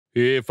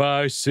If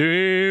I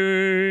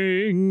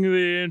sing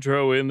the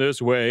intro in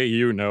this way,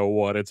 you know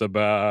what it's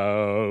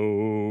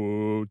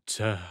about.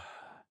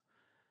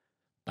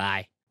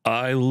 Bye.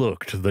 I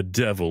looked the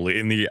devil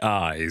in the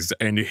eyes,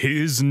 and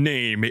his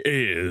name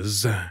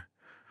is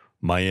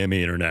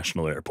Miami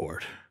International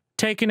Airport.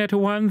 Taking it to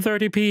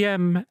 1:30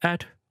 p.m.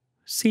 at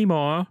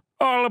Seymour.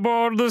 All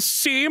aboard the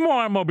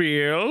Seymour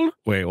mobile.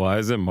 Wait, why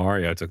is it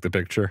Mario took the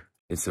picture?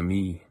 It's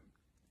me,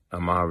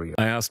 Mario.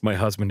 I asked my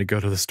husband to go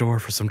to the store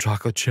for some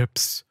chocolate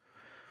chips.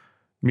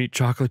 Meat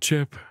chocolate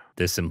chip.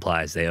 This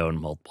implies they own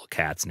multiple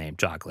cats named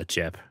Chocolate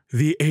Chip.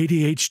 The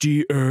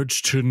ADHD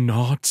urge to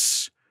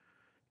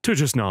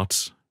just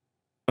not.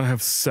 I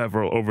have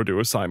several overdue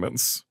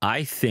assignments.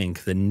 I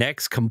think the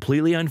next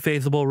completely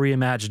unfaithful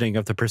reimagining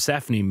of the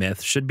Persephone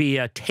myth should be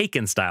a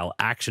Taken-style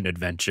action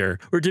adventure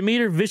where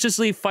Demeter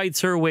viciously fights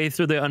her way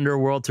through the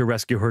underworld to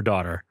rescue her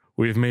daughter.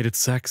 We've made it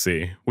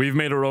sexy. We've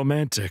made it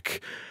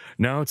romantic.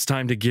 Now it's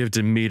time to give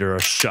Demeter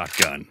a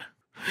shotgun.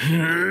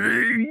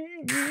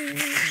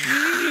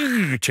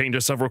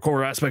 Changes several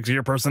core aspects of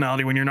your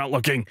personality when you're not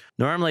looking.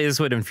 Normally this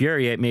would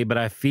infuriate me, but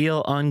I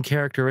feel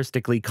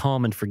uncharacteristically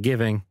calm and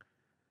forgiving.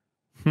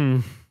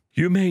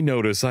 You may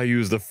notice I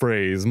use the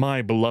phrase,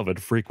 my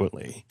beloved,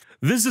 frequently.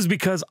 This is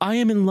because I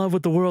am in love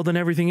with the world and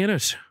everything in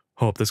it.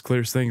 Hope this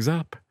clears things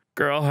up.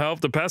 Girl,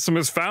 help, the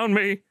pessimist found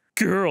me.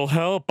 Girl,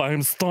 help, I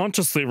am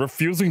staunchly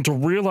refusing to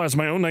realize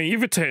my own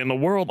naivete in a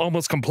world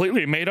almost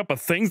completely made up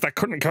of things that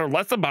couldn't care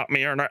less about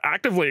me and are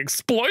actively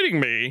exploiting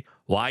me.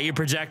 Why are you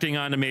projecting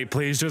onto me?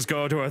 Please just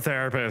go to a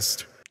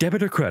therapist.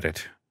 Debit or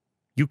credit?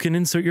 You can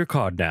insert your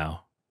card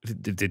now.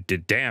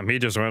 Damn, he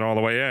just went all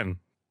the way in.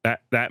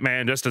 That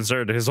man just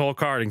inserted his whole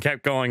card and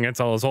kept going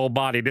until his whole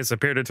body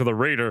disappeared into the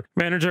reader.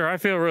 Manager, I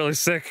feel really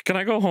sick. Can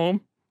I go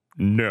home?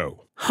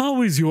 No.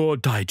 How is your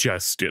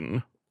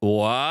digestion?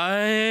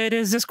 What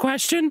is this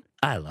question?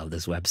 I love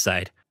this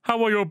website.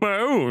 How are your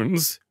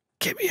bones?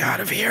 Get me out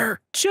of here.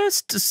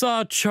 Just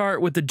saw a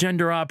chart with the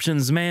gender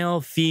options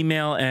male,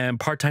 female, and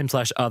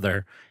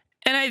part-time/other.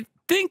 And I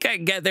think I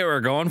get they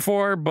were going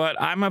for, but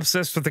I'm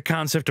obsessed with the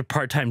concept of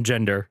part-time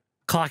gender.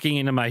 Clocking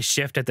into my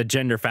shift at the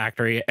gender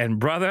factory, and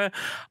brother,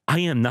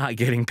 I am not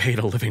getting paid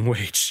a living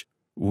wage.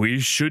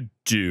 We should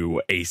do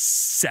a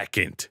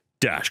second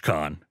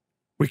DashCon.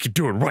 We could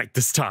do it right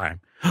this time.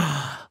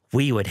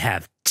 We would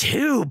have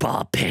 2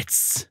 ball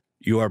pits.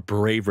 You are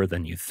braver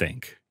than you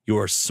think. You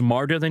are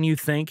smarter than you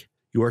think.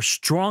 You are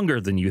stronger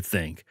than you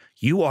think.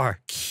 You are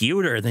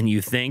cuter than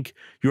you think.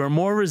 You are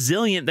more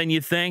resilient than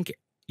you think.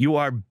 You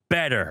are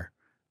better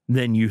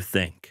than you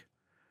think.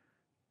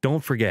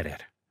 Don't forget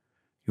it.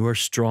 You are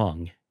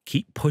strong.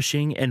 Keep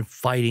pushing and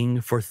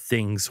fighting for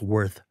things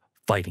worth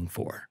fighting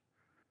for.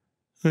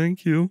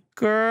 Thank you.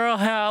 Girl,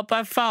 help.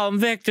 I've fallen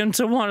victim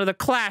to one of the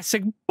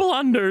classic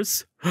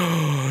blunders.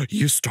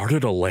 You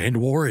started a land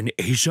war in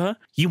Asia?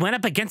 You went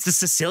up against a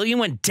Sicilian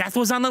when death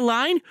was on the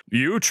line?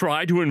 You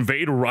tried to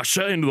invade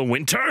Russia in the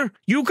winter?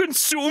 You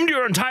consumed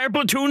your entire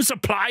platoon's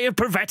supply of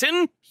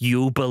Pervetin?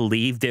 You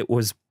believed it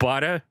was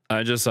butter?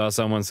 I just saw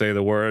someone say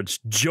the words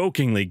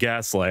jokingly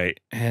gaslight,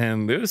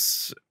 and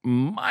this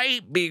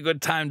might be a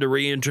good time to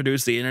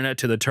reintroduce the internet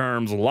to the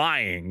terms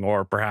lying,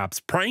 or perhaps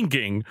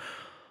pranking,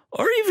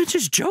 or even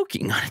just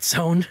joking on its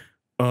own.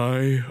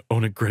 I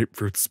own a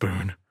grapefruit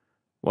spoon.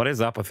 What is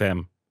up with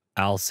him?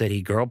 Owl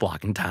City girl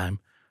blocking time.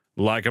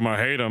 Like him or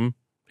hate him,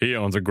 he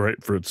owns a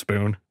grapefruit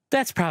spoon.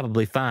 That's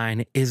probably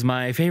fine, is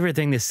my favorite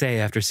thing to say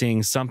after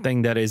seeing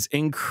something that is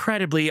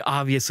incredibly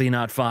obviously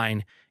not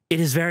fine. It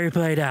is very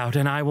played out,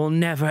 and I will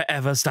never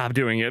ever stop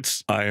doing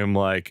it. I am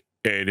like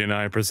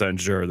 89%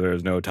 sure there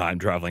is no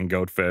time-traveling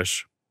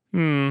goatfish.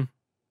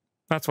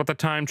 That's what the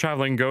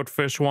time-traveling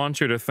goatfish wants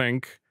you to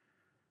think.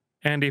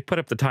 Andy, put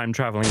up the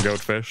time-traveling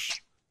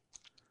goatfish.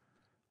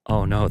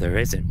 Oh no, there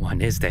isn't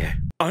one, is there?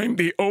 I'm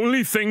the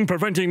only thing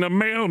preventing the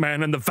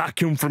mailman in the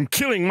vacuum from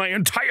killing my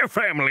entire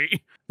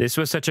family. This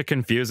was such a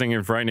confusing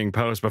and frightening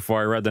post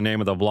before I read the name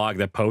of the blog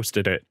that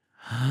posted it.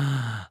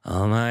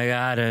 Oh my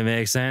god, it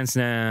makes sense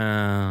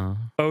now.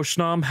 Oh,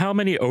 Schnom, how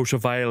many OSHA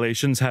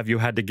violations have you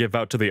had to give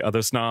out to the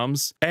other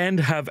Snoms? And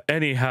have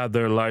any had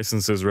their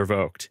licenses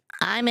revoked?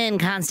 I'm in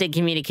constant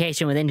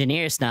communication with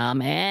Engineer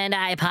Snom, and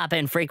I pop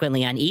in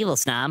frequently on Evil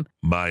Snom.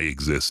 My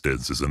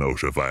existence is an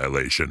OSHA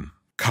violation.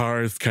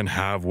 Cars can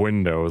have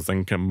windows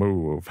and can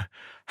move.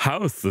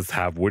 Houses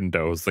have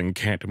windows and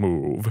can't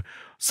move.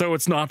 So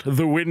it's not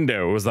the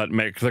windows that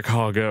make the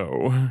car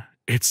go.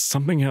 It's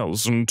something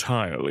else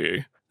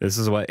entirely. This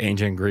is what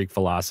ancient Greek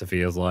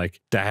philosophy is like.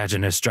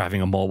 Diogenes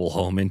driving a mobile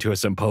home into a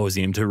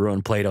symposium to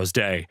ruin Plato's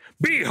day.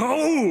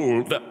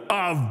 Behold,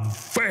 a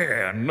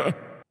van!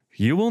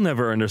 You will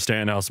never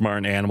understand how smart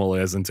an animal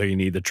is until you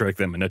need to trick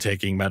them into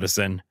taking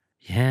medicine.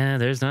 Yeah,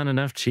 there's not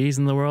enough cheese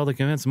in the world to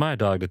convince my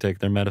dog to take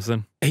their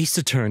medicine. Ace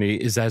Attorney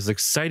is as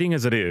exciting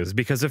as it is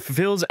because it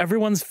fulfills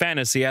everyone's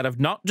fantasy out of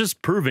not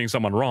just proving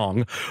someone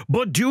wrong,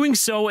 but doing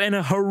so in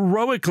a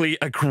heroically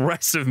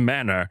aggressive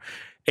manner.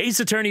 Ace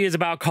Attorney is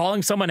about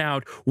calling someone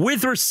out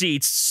with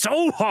receipts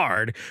so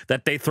hard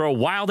that they throw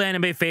wild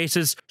anime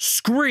faces,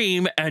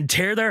 scream, and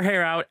tear their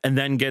hair out, and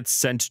then get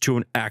sent to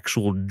an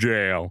actual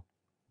jail.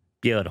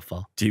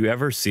 Beautiful. Do you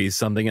ever see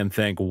something and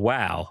think,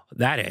 wow,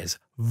 that is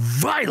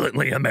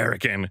violently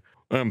American?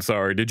 I'm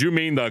sorry, did you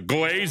mean the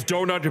glazed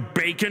donut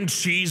bacon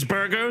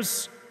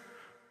cheeseburgers?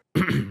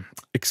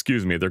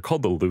 Excuse me, they're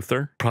called the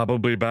Luther.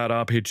 Probably bad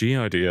RPG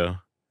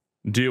idea.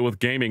 Deal with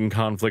gaming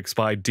conflicts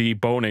by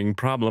deboning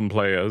problem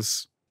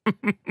players.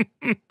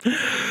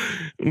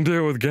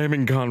 Deal with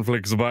gaming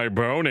conflicts by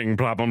boning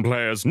problem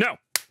players. No,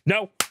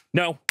 no,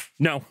 no,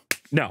 no,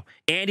 no.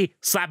 Andy,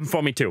 slap him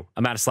for me too.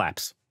 I'm out of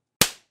slaps.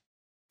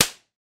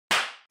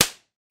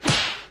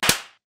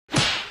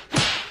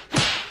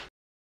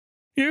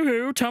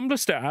 Yoo-hoo, Tumblr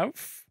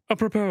staff. A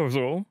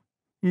proposal.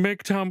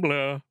 Make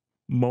Tumblr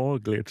more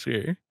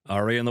glitchy.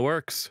 Already in the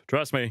works.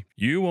 Trust me,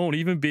 you won't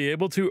even be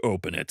able to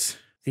open it.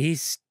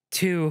 These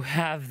two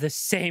have the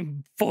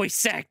same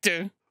voice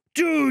actor.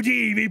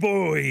 Judy, me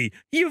boy,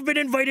 you've been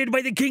invited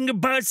by the king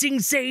of Basing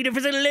Seder for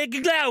the leg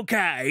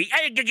glaukai.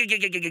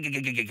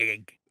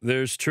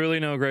 There's truly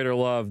no greater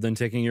love than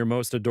taking your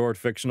most adored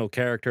fictional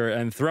character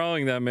and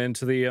throwing them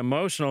into the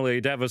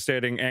emotionally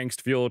devastating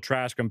angst-fueled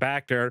trash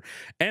compactor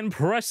and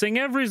pressing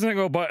every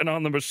single button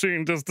on the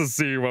machine just to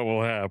see what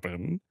will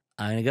happen.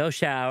 I'm gonna go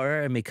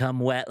shower and become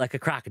wet like a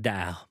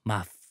crocodile.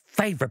 My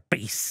favorite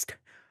beast.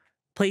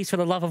 Please, for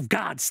the love of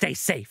God, stay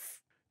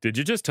safe. Did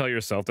you just tell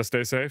yourself to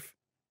stay safe?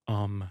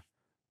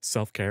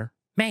 Self-care?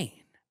 Man,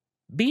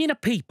 being a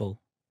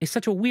people is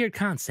such a weird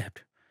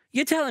concept.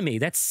 You're telling me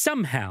that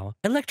somehow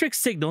electric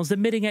signals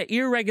emitting at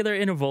irregular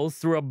intervals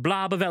through a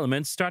blob of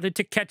elements started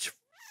to catch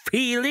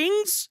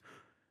feelings?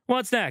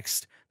 What's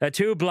next? That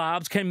two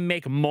blobs can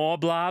make more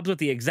blobs with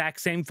the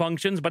exact same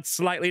functions but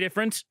slightly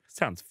different?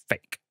 Sounds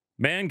fake.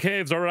 Man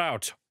caves are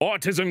out.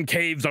 Autism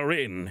caves are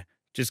in.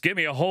 Just give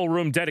me a whole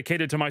room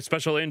dedicated to my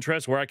special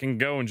interests where I can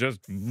go and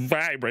just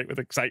vibrate with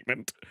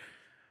excitement.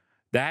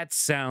 That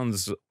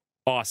sounds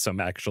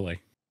awesome,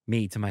 actually.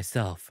 Me to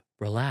myself,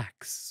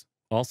 relax.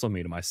 Also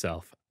me to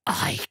myself.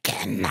 I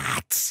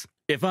cannot.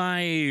 If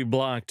I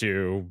blocked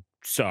you,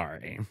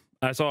 sorry.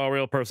 I saw a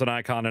real person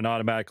icon and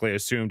automatically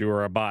assumed you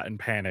were a bot and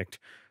panicked.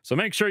 So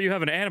make sure you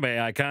have an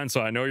anime icon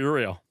so I know you're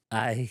real.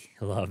 I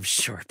love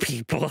short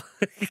people.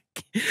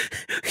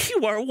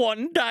 You are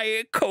one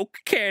Diet Coke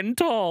can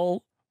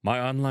tall. My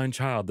online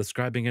child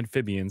describing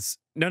amphibians.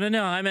 No,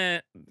 I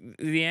meant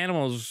the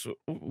animals,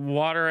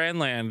 water and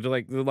land,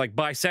 like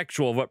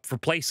bisexual, but for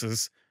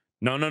places.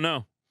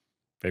 No.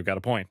 They've got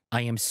a point.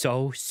 I am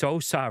so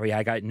sorry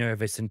I got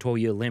nervous and tore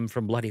you limb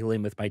from bloody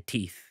limb with my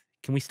teeth.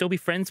 Can we still be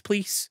friends,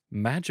 please?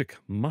 Magic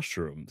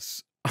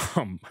mushrooms.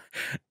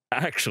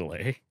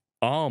 Actually,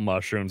 all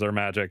mushrooms are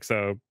magic,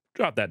 so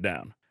drop that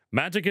down.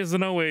 Magic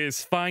isn't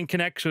always find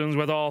connections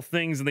with all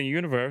things in the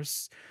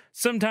universe.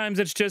 Sometimes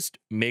it's just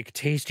make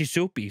tasty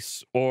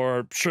soupies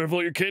or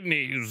shrivel your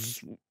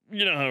kidneys.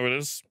 You know how it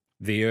is.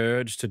 The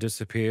urge to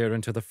disappear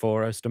into the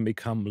forest and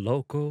become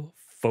local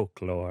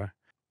folklore.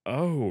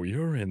 Oh,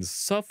 you're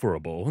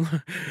insufferable.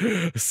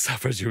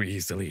 Suffers you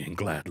easily and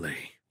gladly.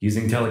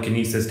 Using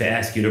telekinesis to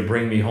ask you to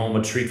bring me home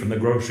a treat from the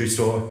grocery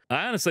store.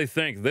 I honestly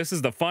think this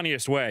is the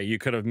funniest way you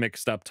could have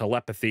mixed up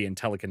telepathy and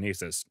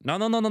telekinesis.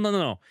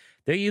 No.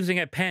 They're using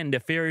a pen to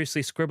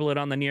furiously scribble it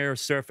on the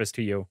nearest surface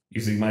to you.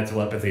 Using my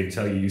telepathy to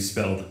tell you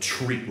spelled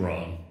treat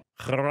wrong.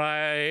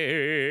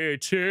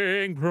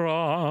 Writing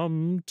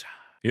prompt.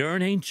 You're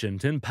an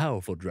ancient and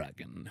powerful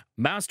dragon,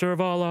 master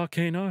of all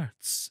arcane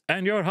arts,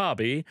 and your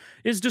hobby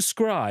is to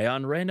scry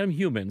on random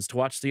humans to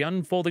watch the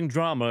unfolding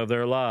drama of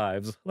their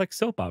lives, like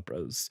soap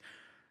operas.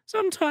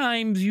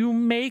 Sometimes you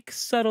make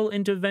subtle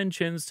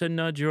interventions to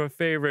nudge your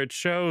favorite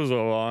shows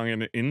along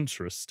in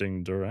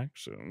interesting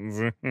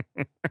directions.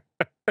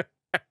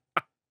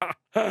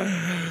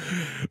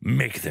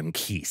 Make them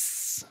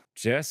kiss.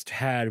 Just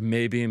had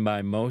maybe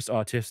my most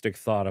autistic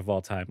thought of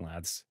all time,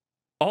 lads.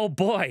 Oh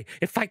boy,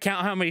 if I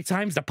count how many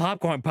times the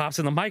popcorn pops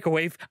in the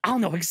microwave, I'll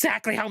know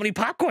exactly how many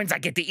popcorns I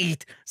get to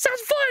eat.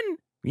 Sounds fun!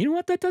 You know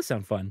what? That does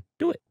sound fun.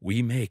 Do it.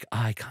 We make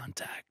eye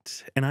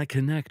contact, and I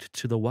connect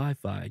to the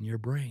Wi-Fi in your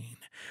brain,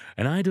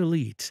 and I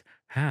delete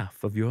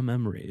half of your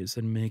memories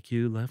and make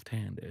you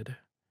left-handed.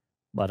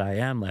 But I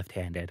am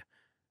left-handed,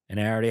 and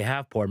I already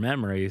have poor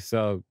memory,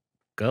 so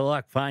good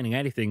luck finding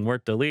anything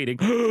worth deleting.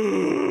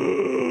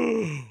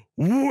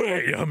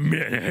 Wait a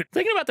minute.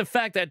 Thinking about the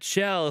fact that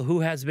Chell,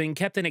 who has been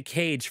kept in a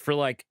cage for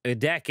like a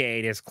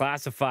decade, is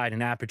classified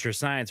in Aperture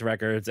Science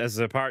records as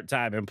a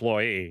part-time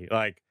employee.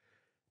 Like,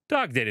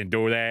 Doug didn't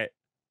do that.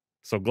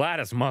 So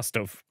Gladys must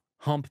have.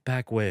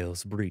 Humpback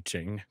whales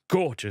breaching.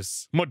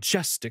 Gorgeous,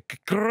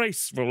 majestic,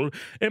 graceful,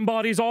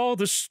 embodies all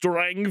the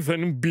strength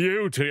and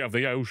beauty of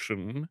the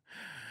ocean.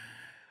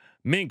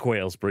 Mink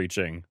whales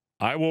breaching.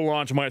 I will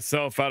launch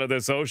myself out of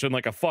this ocean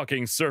like a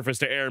fucking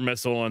surface-to-air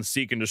missile and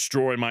seek and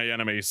destroy my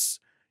enemies.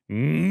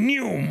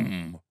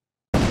 Noom!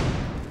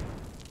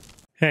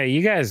 Hey,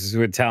 you guys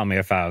would tell me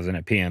if I was in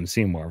a PM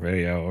Seymour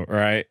video,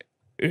 right?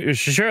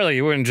 Surely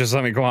you wouldn't just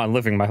let me go on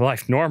living my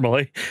life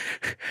normally,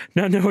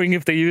 not knowing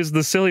if they use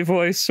the silly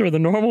voice or the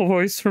normal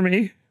voice for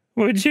me,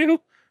 would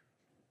you?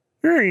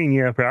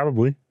 Yeah,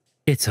 probably.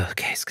 It's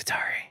okay,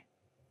 Skitari.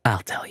 I'll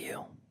tell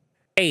you.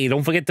 Hey,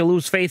 don't forget to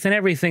lose faith in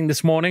everything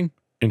this morning.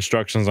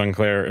 Instructions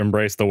unclear.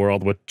 Embrace the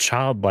world with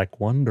childlike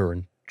wonder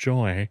and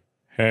joy.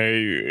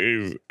 Hey,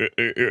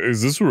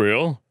 is this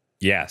real?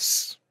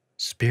 Yes.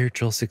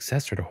 Spiritual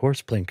successor to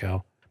Horse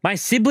Plinko. My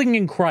sibling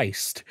in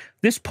Christ.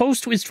 This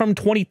post is from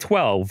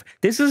 2012.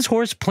 This is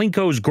Horse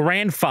Plinko's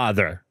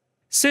grandfather.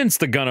 Since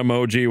the gun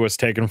emoji was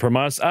taken from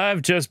us,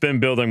 I've just been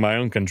building my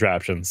own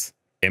contraptions.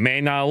 It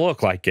may not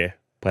look like it,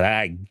 but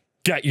I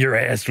got your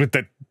ass with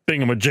that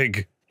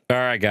thingamajig. All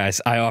right, guys,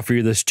 I offer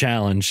you this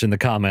challenge in the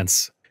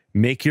comments.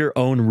 Make your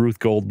own Ruth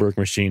Goldberg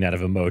machine out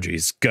of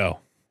emojis. Go.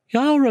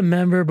 Y'all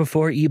remember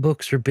before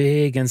ebooks were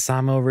big and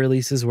Samo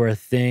releases were a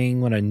thing,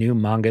 when a new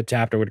manga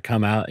chapter would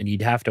come out and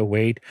you'd have to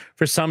wait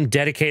For some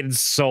dedicated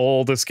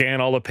soul to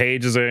scan all the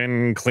pages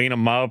in, clean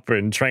them up,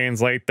 and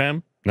translate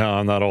them? No,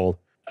 I'm not old.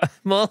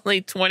 I'm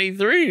only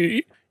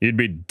 23. You'd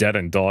be dead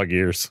in dog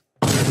years.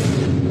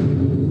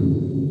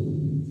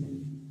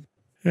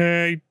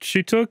 Hey,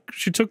 she took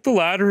the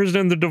ladders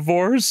in the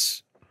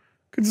divorce.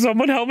 Could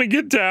someone help me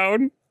get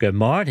down? Good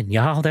morning,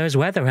 y'all. There's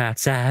weather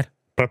outside.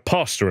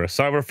 Preposterous.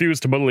 I refuse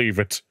to believe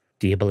it.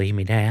 Do you believe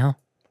me now?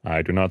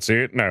 I do not see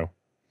it, no.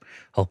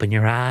 Open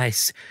your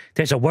eyes.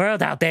 There's a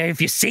world out there if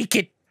you seek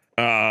it.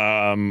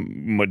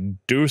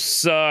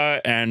 Medusa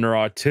and her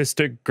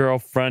autistic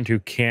girlfriend who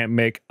can't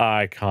make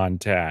eye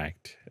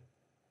contact.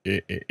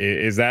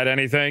 Is that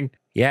anything?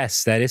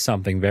 Yes, that is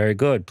something very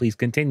good. Please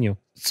continue.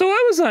 So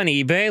I was on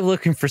eBay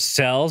looking for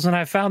cells, and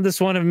I found this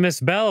one of Miss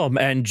Bellum,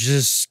 and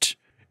just...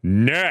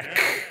 Neck!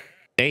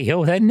 Hey,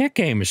 yo, that neck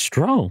game is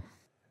strong.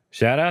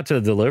 Shout out to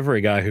the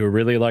delivery guy who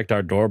really liked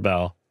our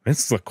doorbell.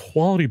 This is a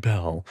quality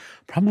bell,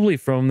 probably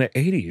from the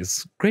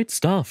 80s. Great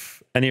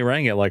stuff. And he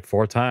rang it like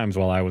 4 times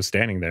while I was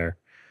standing there.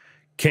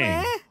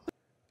 King.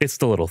 It's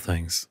the little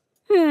things.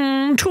 2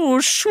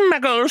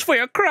 schmeckles for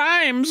your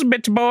crimes,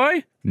 bitch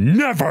boy.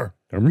 Never!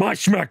 They're my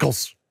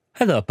schmeckles!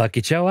 Hello,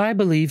 Pakicho. I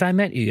believe I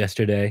met you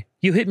yesterday.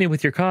 You hit me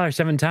with your car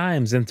 7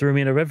 times and threw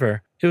me in a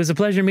river. It was a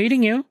pleasure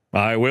meeting you.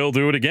 I will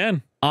do it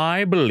again.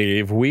 I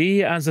believe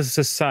we as a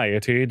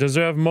society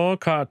deserve more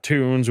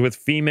cartoons with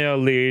female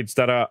leads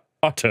that are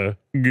utter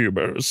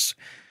goobers.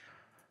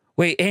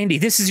 Wait, Andy,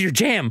 this is your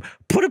jam.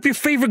 Put up your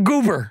favorite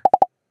goober.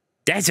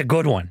 That's a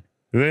good one.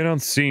 They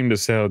don't seem to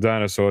sell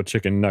dinosaur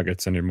chicken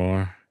nuggets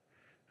anymore.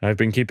 I've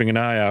been keeping an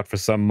eye out for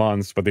some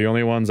months, but the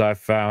only ones I've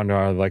found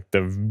are like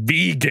the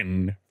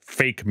vegan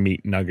fake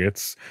meat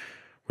nuggets,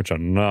 which are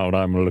not what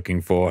I'm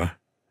looking for.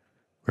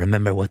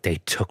 Remember what they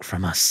took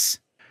from us.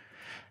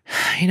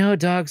 You know,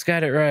 Dog's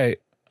got it right.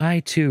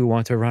 I, too,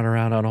 want to run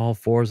around on all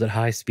 4s at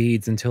high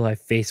speeds until I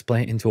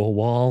faceplant into a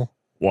wall.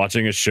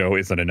 Watching a show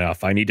isn't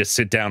enough. I need to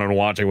sit down and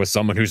watch it with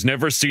someone who's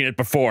never seen it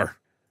before.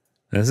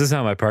 This is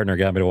how my partner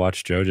got me to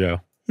watch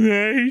JoJo.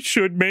 They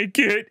should make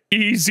it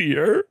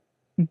easier.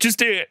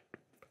 Just it.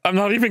 I'm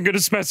not even going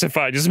to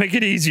specify. Just make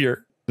it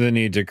easier. The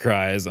need to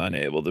cry is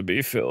unable to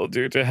be filled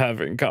due to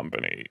having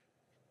company.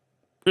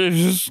 I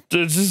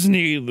just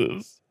need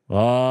this.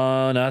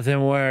 Oh,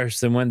 nothing worse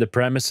than when the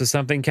premise of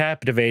something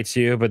captivates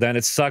you, but then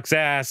it sucks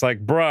ass.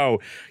 Like, bro,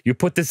 you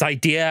put this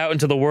idea out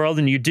into the world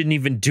and you didn't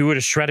even do it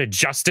a shred of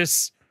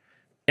justice.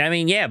 I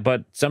mean, yeah,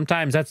 but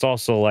sometimes that's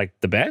also like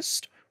the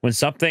best. When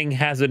something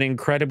has an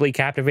incredibly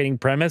captivating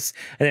premise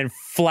and then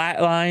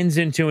flatlines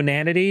into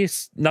inanity,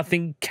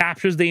 nothing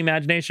captures the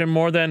imagination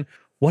more than,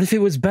 what if it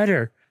was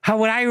better? How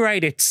would I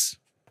write it?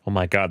 Oh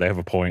my god, they have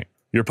a point.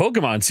 Your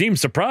Pokemon seems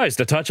surprised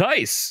to touch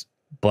ice.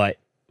 But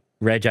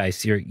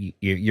Regice,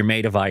 you're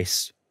made of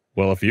ice.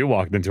 Well, if you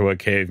walked into a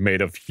cave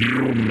made of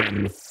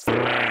human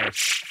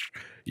flesh,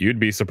 you'd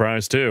be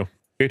surprised too.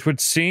 It would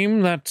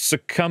seem that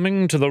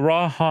succumbing to the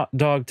raw hot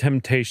dog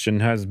temptation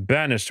has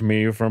banished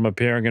me from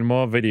appearing in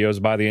more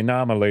videos by the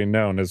anomaly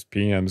known as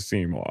PM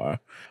Seymour.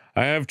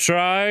 I have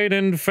tried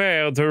and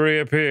failed to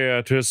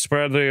reappear to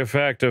spread the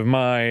effect of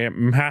my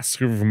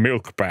massive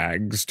milk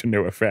bags to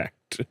no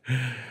effect.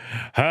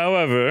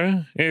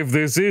 However, if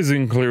this is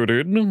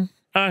included,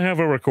 I have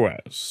a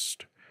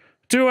request.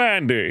 To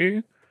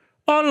Andy,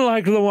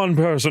 unlike the one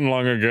person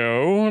long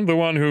ago, the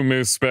one who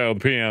misspelled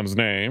PM's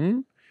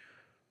name,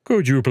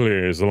 could you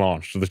please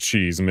launch the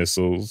cheese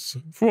missiles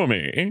for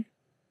me?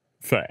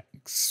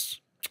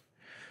 Thanks.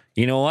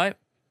 You know what?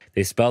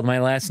 They spelled my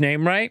last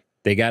name right.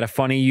 They got a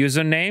funny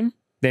username.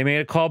 They made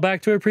a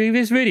callback to a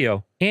previous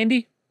video.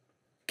 Andy,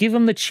 give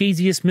them the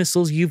cheesiest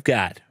missiles you've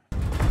got. 2,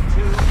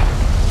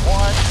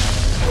 1.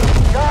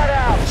 Start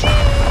out.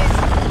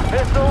 Cheese.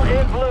 Missile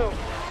in blue.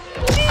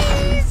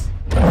 Cheese.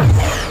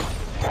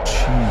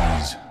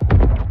 Cheese.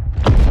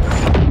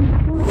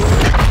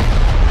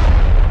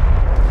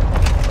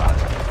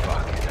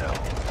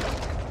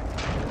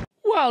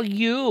 While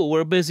you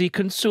were busy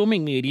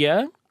consuming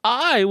media,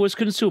 I was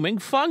consuming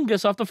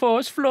fungus off the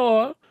forest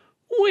floor.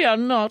 We are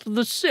not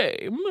the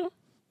same.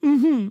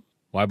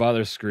 Why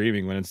bother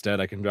screaming when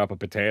instead I can drop a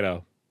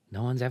potato?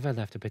 No one's ever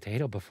left a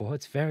potato before.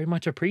 It's very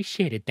much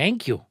appreciated.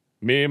 Thank you.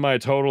 Me and my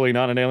totally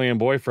not an alien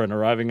boyfriend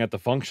arriving at the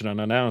function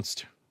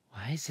unannounced.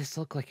 Why does this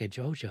look like a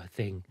JoJo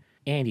thing?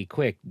 Andy,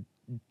 quick.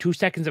 2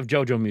 seconds of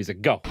JoJo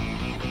music. Go.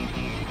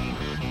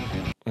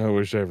 I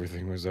wish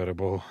everything was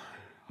edible.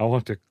 I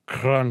want to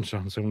crunch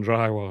on some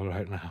drywall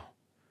right now.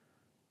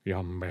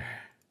 Yummy.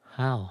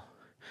 How?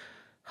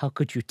 How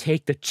could you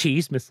take the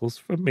cheese missiles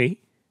from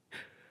me?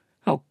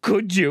 How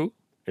could you?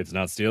 It's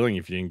not stealing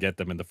if you didn't get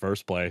them in the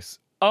first place.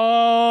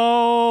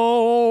 Oh!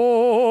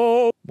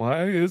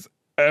 Why is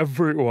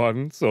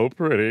everyone so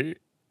pretty?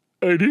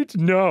 I need to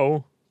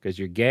know. Because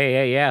you're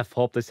gay AF.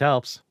 Hope this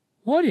helps.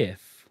 What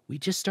if we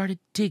just started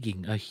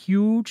digging a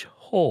huge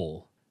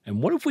hole?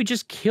 And what if we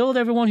just killed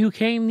everyone who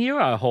came near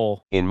our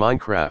hole? In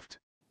Minecraft.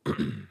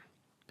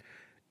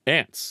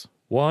 Ants.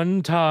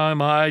 One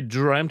time I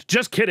dreamt.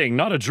 Just kidding,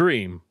 not a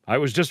dream. I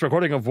was just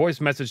recording a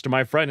voice message to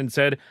my friend and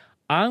said,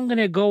 I'm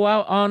gonna go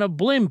out on a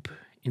blimp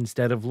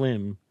instead of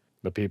limb.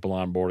 The people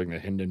onboarding the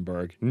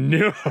Hindenburg.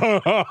 No,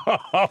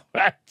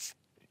 that's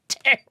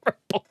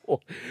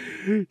terrible.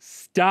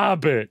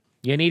 Stop it.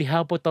 You need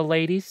help with the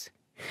ladies?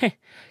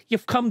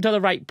 You've come to the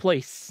right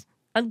place.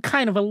 I'm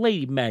kind of a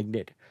lady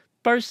magnet.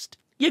 First,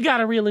 you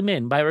gotta reel him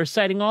in by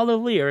reciting all the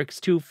lyrics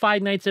to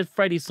Five Nights at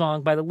Freddy's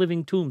song by the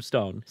Living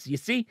Tombstone. You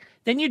see?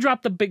 Then you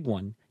drop the big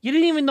one. You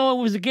didn't even know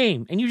it was a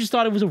game, and you just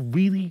thought it was a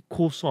really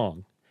cool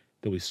song.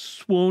 That was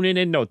swooning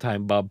in no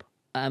time, bub.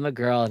 I'm a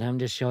girl, and I'm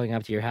just showing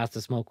up to your house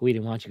to smoke weed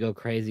and watch you go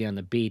crazy on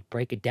the beat.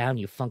 Break it down,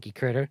 you funky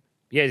critter.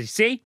 Yeah, you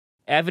see?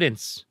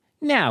 Evidence.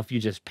 Now, if you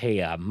just pay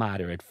a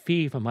moderate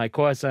fee for my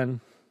course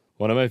on...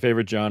 One of my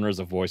favorite genres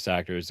of voice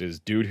actors is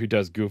dude who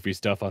does goofy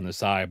stuff on the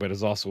side, but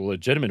is also a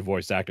legitimate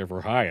voice actor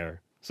for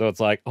hire. So it's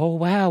like, oh,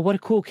 wow, what a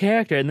cool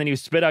character. And then you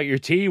spit out your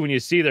tea when you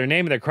see their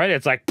name and their credit.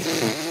 It's like,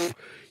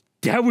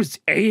 that was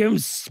AM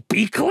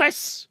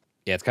Speakless?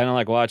 Yeah, it's kind of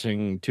like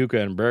watching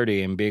Tuca and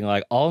Birdie and being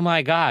like, oh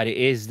my God,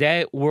 is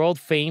that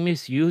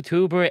world-famous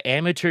YouTuber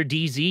Amateur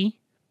DZ?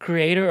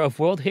 Creator of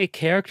world-hit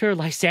character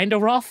Lysander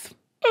Roth?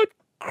 a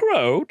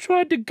crow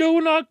tried to go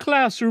in our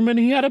classroom and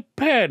he had a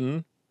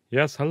pen.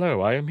 Yes,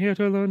 hello, I am here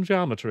to learn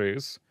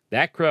geometries.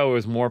 That crow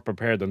is more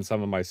prepared than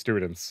some of my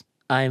students.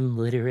 I'm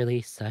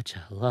literally such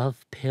a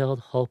love-pilled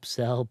hope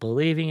cell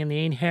believing in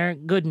the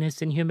inherent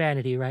goodness in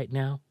humanity right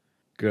now.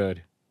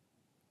 Good.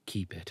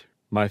 Keep it.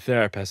 My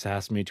therapist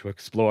asked me to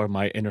explore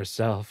my inner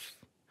self.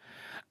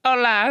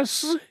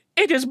 Alas,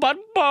 it is but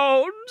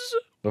bones.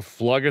 The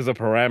flug is a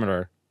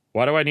parameter.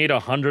 Why do I need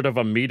 100 of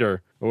a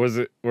meter? Or is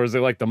it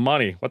like the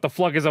money? What the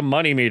flug is a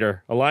money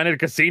meter? A line at a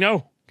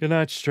casino? Good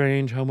night,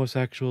 strange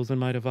homosexuals in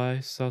my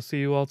device. I'll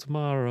see you all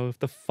tomorrow if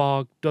the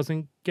fog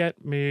doesn't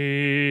get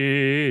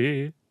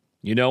me.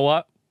 You know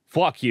what?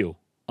 Fuck you.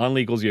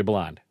 Unlegals you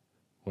blonde.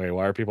 Wait,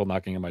 why are people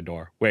knocking at my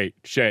door? Wait,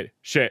 shit.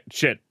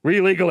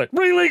 Relegal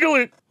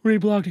it.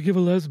 Reblog to give a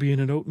lesbian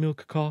an oat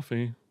milk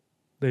coffee.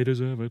 They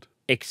deserve it.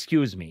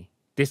 Excuse me.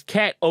 This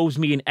cat owes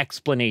me an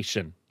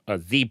explanation. A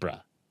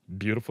zebra.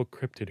 Beautiful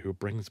cryptid who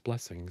brings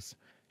blessings.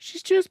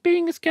 She's just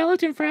being a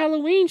skeleton for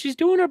Halloween. She's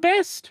doing her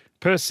best.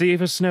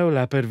 Perceive a snow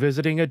leopard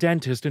visiting a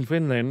dentist in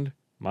Finland.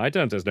 My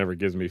dentist never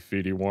gives me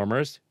feety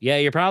warmers. Yeah,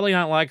 you're probably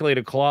not likely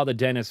to claw the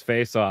dentist's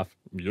face off.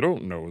 You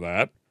don't know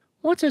that.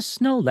 What's a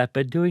snow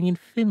leopard doing in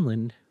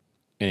Finland?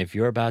 And if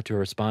you're about to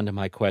respond to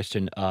my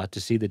question, to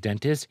see the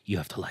dentist, you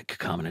have to like,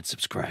 comment, and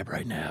subscribe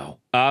right now.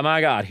 Oh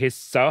my God, he's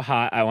so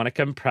hot. I want to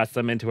compress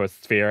him into a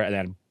sphere and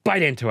then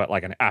bite into it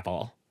like an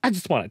apple. I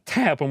just want to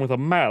tap him with a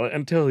mallet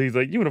until he's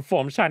a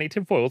uniform shiny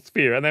tinfoil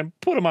sphere and then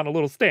put him on a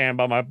little stand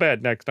by my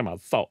bed next to my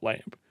salt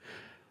lamp.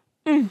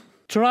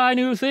 Try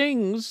new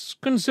things.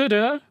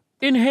 Consider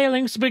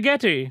inhaling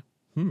spaghetti.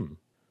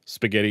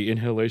 Spaghetti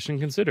inhalation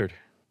considered.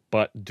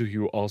 But do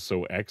you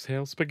also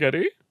exhale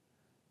spaghetti?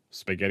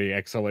 Spaghetti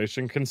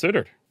exhalation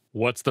considered.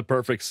 What's the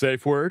perfect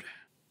safe word?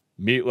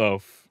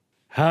 Meatloaf.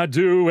 I'd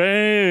do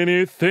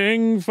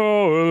anything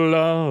for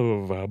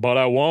love, but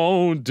I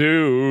won't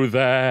do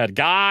that.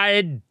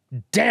 God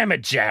damn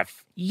it,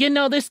 Jeff. You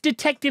know, this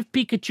Detective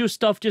Pikachu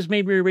stuff just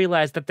made me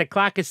realize that the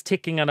clock is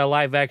ticking on a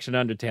live-action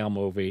Undertale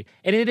movie,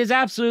 and it is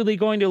absolutely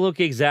going to look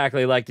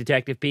exactly like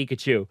Detective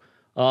Pikachu.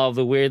 All of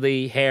the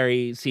weirdly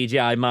hairy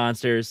CGI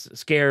monsters,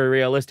 scary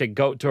realistic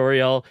goat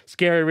tutorial,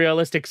 scary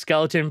realistic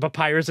skeleton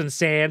papyrus and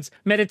sands,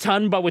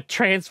 Mettaton but with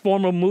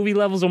Transformer movie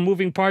levels of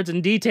moving parts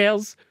and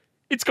details.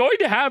 It's going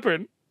to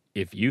happen.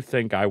 If you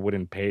think I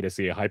wouldn't pay to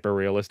see a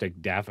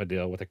hyper-realistic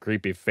daffodil with a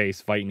creepy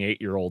face fighting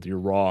 8-year-old, you're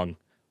wrong.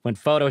 When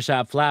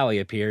Photoshop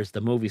Flowey appears,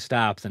 the movie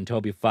stops and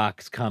Toby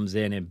Fox comes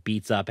in and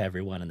beats up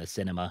everyone in the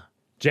cinema.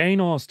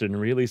 Jane Austen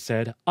really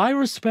said, I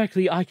respect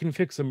the I can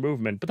fix a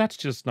movement, but that's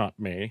just not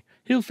me.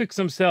 He'll fix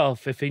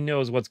himself if he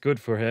knows what's good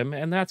for him,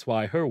 and that's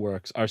why her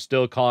works are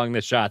still calling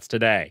the shots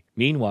today.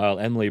 Meanwhile,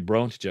 Emily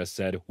Bront just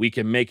said, we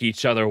can make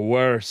each other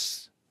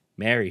worse.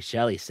 Mary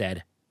Shelley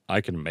said, I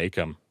can make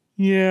him.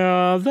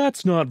 Yeah,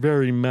 that's not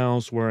very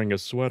mouse wearing a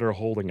sweater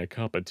holding a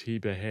cup of tea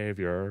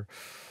behavior.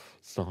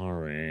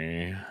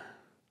 Sorry.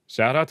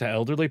 Shout out to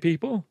elderly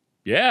people?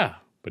 Yeah,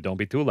 but don't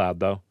be too loud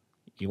though.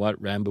 You know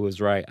what? Rambo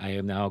is right. I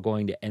am now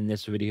going to end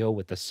this video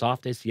with the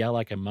softest yell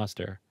I can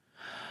muster.